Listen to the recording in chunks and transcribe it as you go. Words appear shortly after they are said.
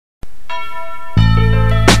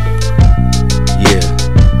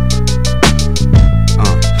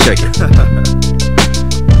Check it.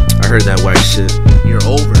 I heard that whack shit. You're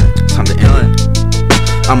over. Time to end it.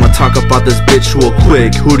 I'ma talk about this bitch real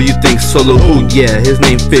quick. Who do you think? Solo who? Yeah, his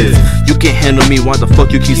name Fizz. You can't handle me, why the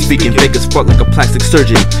fuck you keep speaking fake as fuck like a plastic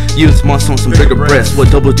surgeon? You use muscle on some bigger breasts.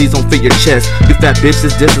 What double D's don't fit your chest? You fat bitch,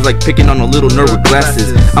 this is like picking on a little nerd with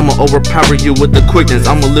glasses. I'ma overpower you with the quickness.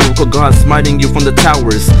 I'm a lyrical god smiting you from the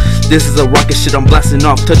towers. This is a rocket shit, I'm blasting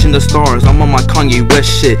off, touching the stars. I'm on my Kanye West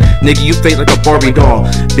shit. Nigga, you fake like a Barbie doll.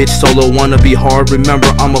 Bitch, Solo wanna be hard. Remember,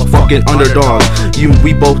 I'm a fucking underdog.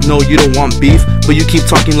 We both know you don't want beef, but you keep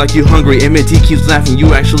talking like you hungry. M.A.D keeps laughing,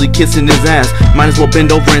 you actually kissing his ass. Might as well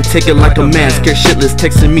bend over and take it like a man. Scared shitless,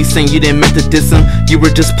 texting me saying you didn't meant to diss him. You were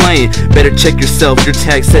just playing. Better check yourself, your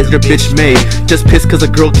tag says your bitch made. Just pissed cause a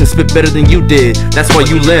girl can spit better than you did. That's why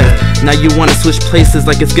you left. Now you wanna switch places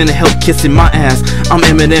like it's gonna help kissing my ass. I'm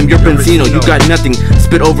Eminem, you're Benzino, you got nothing.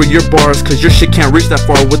 Spit over your bars cause your shit can't reach that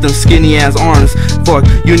far with them skinny ass arms. Fuck,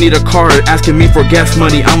 you need a card asking me for gas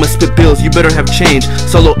money. I'ma spit bills, you better have change.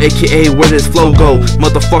 Solo aka where does flow go?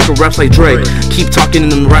 Motherfucker raps like Drake. Keep talking in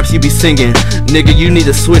them raps you be singing. Nigga, you need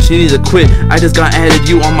to switch, you need to quit. I just got added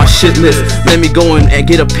you on my shit list. Let me go and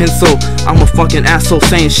get a pencil. I'm a fucking asshole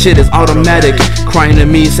saying shit is automatic. Crying to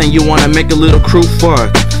me saying you wanna make a little crew.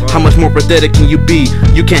 Fuck, how much more pathetic can you be?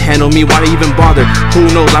 You can't handle me, why even bother? Who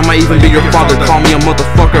knows, I might even be your father. Call me a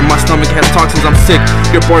motherfucker, my stomach has toxins, I'm sick.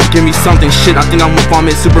 Your bars give me something, shit, I think I'm gonna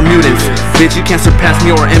vomit super mutants. Bitch, you can't surpass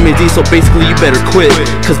me or M.A.D, so basically you better quit.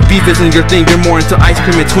 Cause beef isn't your thing, you're more into ice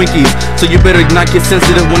cream and Twinkies. So you better not get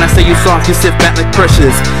sensitive when I say you soft, you sit fat like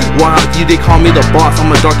Precious. Wow, you did call me the boss,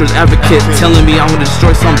 I'm a doctor's advocate. Telling me I'm gonna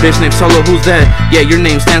destroy some bitch named Solo, who's that? Yeah, your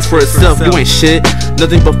name stands for itself, you ain't shit.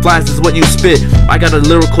 Nothing but flies is what you spit. I got a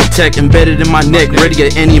lyrical tech embedded in my neck, ready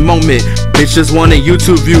at any moment. Bitch just wanted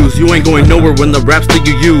YouTube views, you ain't going nowhere when the raps that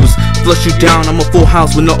you use flush you down. I'm a full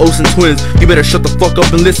house with no Olsen twins. You better shut the fuck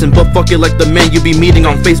up and listen, but fuck it like the man you be meeting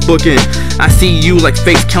on Facebook. And I see you like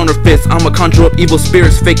fakes, counterfeits. I'ma conjure up evil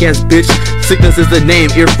spirits, fake ass bitch. Sickness is the name,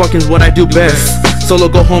 ear fucking's what I do best. Solo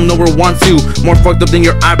go home, nowhere wants you. More fucked up than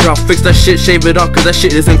your eyebrow. Fix that shit, shave it off, cause that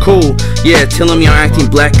shit isn't cool. Yeah, telling me I'm acting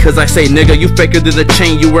black, cause I say nigga, you faker than the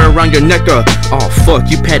chain you wear around your neck. Oh fuck,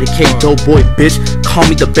 you patty cake dope boy bitch. Call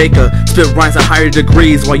me the baker. Spit rhymes at higher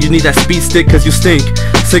degrees while you need that speed stick cause you stink.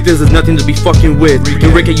 Sickness is nothing to be fucking with. You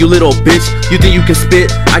Ricky, you little bitch. You think you can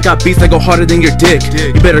spit? I got beats that go harder than your dick.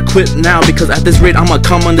 You better quit now because at this rate I'ma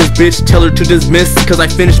come on this bitch. Tell her to dismiss cause I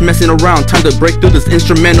finished messing around. Time to break through this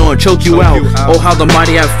instrumental and choke you out. Oh how the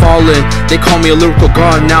mighty have fallen. They call me a lyrical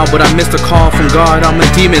god now, but I missed a call from God. I'm a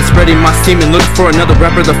demon spreading my semen, look for another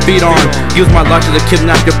rapper to feed on. Use my logic to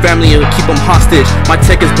kidnap your family and keep them hostage. My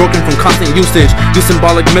tech is broken from constant usage. Use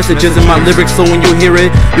symbolic messages in my lyrics so when you hear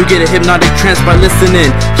it you get a hypnotic trance by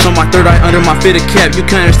listening. Show my third eye under my fitted cap. You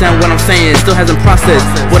can understand what I'm saying, still hasn't processed.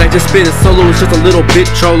 What I just spit is Solo is just a little bit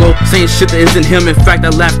cholo, saying shit that isn't him. In fact I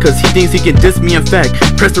laugh cause he thinks he can diss me. In fact,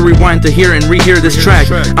 press the rewind to hear and rehear this track.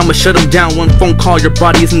 I'ma shut him down, one phone call, your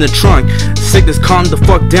body is in the trunk. Sickness, calm the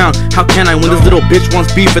fuck down. How can I when this little bitch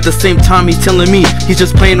wants beef? At the same time he's telling me he's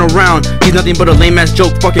just playing around. He's nothing but a lame ass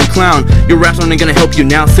joke fucking clown. Your raps aren't gonna help you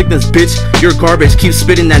now. Sickness bitch, you're garbage, keep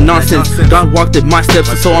spitting that nonsense. God walked in my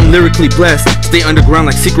steps so I'm lyrically blessed. Stay underground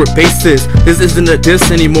like secret bases. This isn't a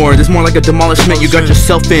diss anymore, this more like a demolishment you got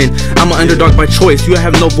yourself in. I'm an underdog by choice, you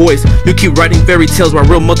have no voice. You keep writing fairy tales while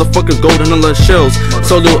real motherfuckers gold in the shells.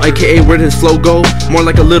 Solo aka where did his flow go? More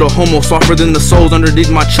like a little homo, softer than the soles underneath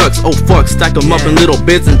my chucks. Oh fuck, stack them up in little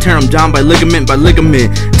bits and tear them down by ligament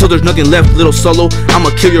until there's nothing left. Little Solo, I'ma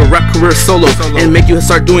kill your rap career solo and make you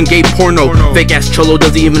start doing gay porno. Fake ass cholo,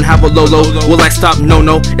 does he even have a Lolo? Will I stop? No,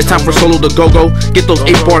 it's time for Solo to go. Get those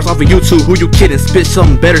 8 bars off of YouTube, who you kidding? Spit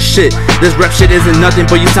some better shit. This rap shit isn't nothing,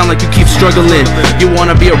 but you sound like you keep struggling. You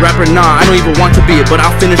wanna be a rapper? Nah, I don't even want to be it, but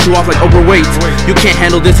I'll finish you off like overweight. You can't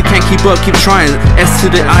handle this, you can't keep up, keep trying. S to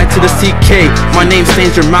the I to the CK. My name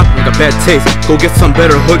stains your mouth like a bad taste. Go get some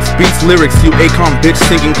better hooks, beats, lyrics. You Akon bitch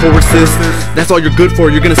singing choruses. That's all you're good for,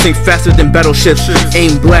 you're gonna sing faster than battleships.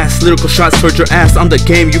 Aim blast, lyrical shots towards your ass. I'm the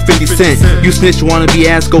game, you 50 Cent. You snitch, you wanna be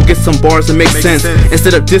ass, go get some bars that make sense.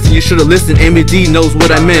 Instead of dissing, you should've listened. M.A.D knows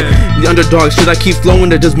what I meant. The underdog, should I keep flowing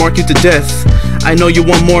to just mark you to death? I know you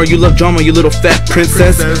want more, you love drama, you little fat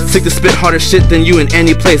princess. Sick to spit harder shit than you in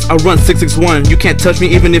any place. I run 661, you can't touch me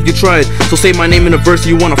even if you tried. So say my name in a verse,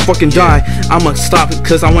 you wanna fucking die. I'ma stop it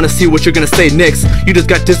cause I wanna see what you're gonna say next. You just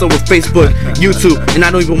got dissed over Facebook, YouTube, and I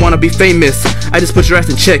don't even wanna be famous. I just put your ass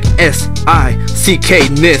in check,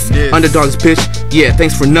 S-I-C-K-ness. Underdogs bitch, yeah,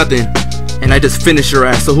 thanks for nothing. And I just finished your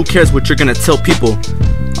ass, so who cares what you're gonna tell people,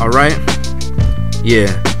 alright?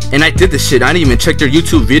 Yeah. And I did this shit, I didn't even check their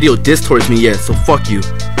YouTube video diss towards me yet, so fuck you.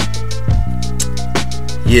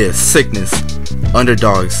 Yeah, sickness.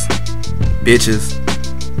 Underdogs. Bitches.